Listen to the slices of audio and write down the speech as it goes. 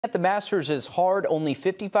At the Masters is hard. Only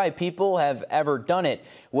 55 people have ever done it.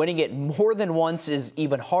 Winning it more than once is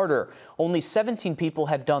even harder. Only 17 people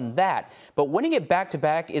have done that. But winning it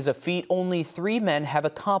back-to-back is a feat only 3 men have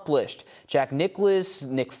accomplished: Jack Nicklaus,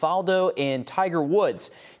 Nick Faldo, and Tiger Woods.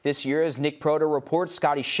 This year, as Nick Proto reports,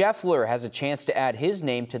 Scotty Scheffler has a chance to add his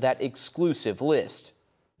name to that exclusive list.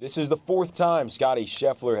 This is the 4th time Scotty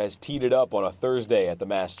Scheffler has teed it up on a Thursday at the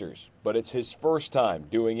Masters, but it's his first time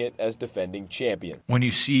doing it as defending champion. When you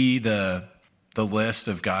see the list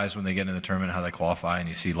of guys when they get in the tournament, how they qualify, and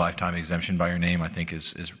you see lifetime exemption by your name, I think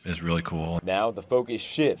is really cool. Now the focus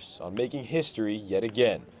shifts on making history yet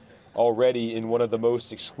again. Already in one of the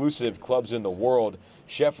most exclusive clubs in the world,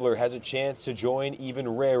 Scheffler has a chance to join even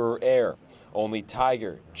rarer air. Only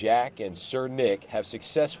Tiger, Jack, and Sir Nick have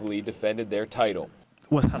successfully defended their title.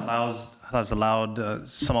 What has allowed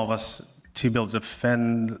some of us to be able to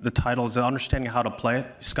defend the titles and understanding how to play it.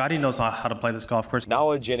 Scotty knows how to play this golf course.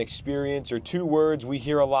 Knowledge and experience are 2 words we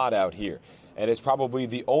hear a lot out here, and it's probably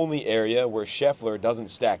the only area where Scheffler doesn't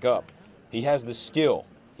stack up. He has the skill,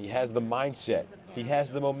 he has the mindset, he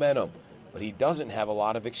has the momentum, but he doesn't have a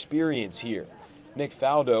lot of experience here. Nick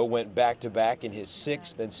Faldo went back-to-back in his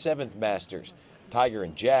 6th and 7th Masters. Tiger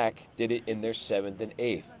and Jack did it in their 7th and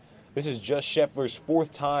 8th. This is just Scheffler's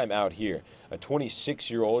 4th time out here, a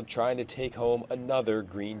 26-year-old trying to take home another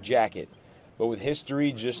green jacket. But with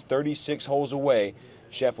history just 36 holes away,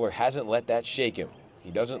 Scheffler hasn't let that shake him. He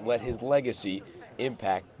doesn't let his legacy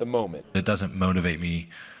impact the moment. It doesn't motivate me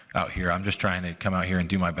out here. I'm just trying to come out here and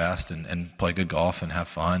do my best and play good golf and have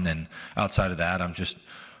fun. And outside of that, I'm just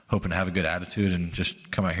hoping to have a good attitude and just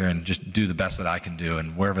come out here and just do the best that I can do.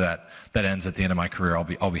 And wherever that ends at the end of my career,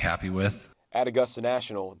 I'll be happy with. At Augusta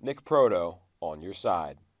National, Nick Proto on your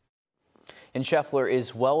side. And Scheffler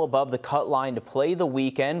is well above the cut line to play the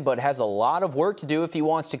weekend, but has a lot of work to do if he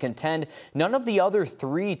wants to contend. None of the other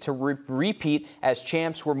 3 to repeat as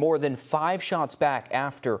champs were more than 5 shots back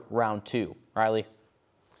after round 2. Riley?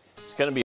 It's going to be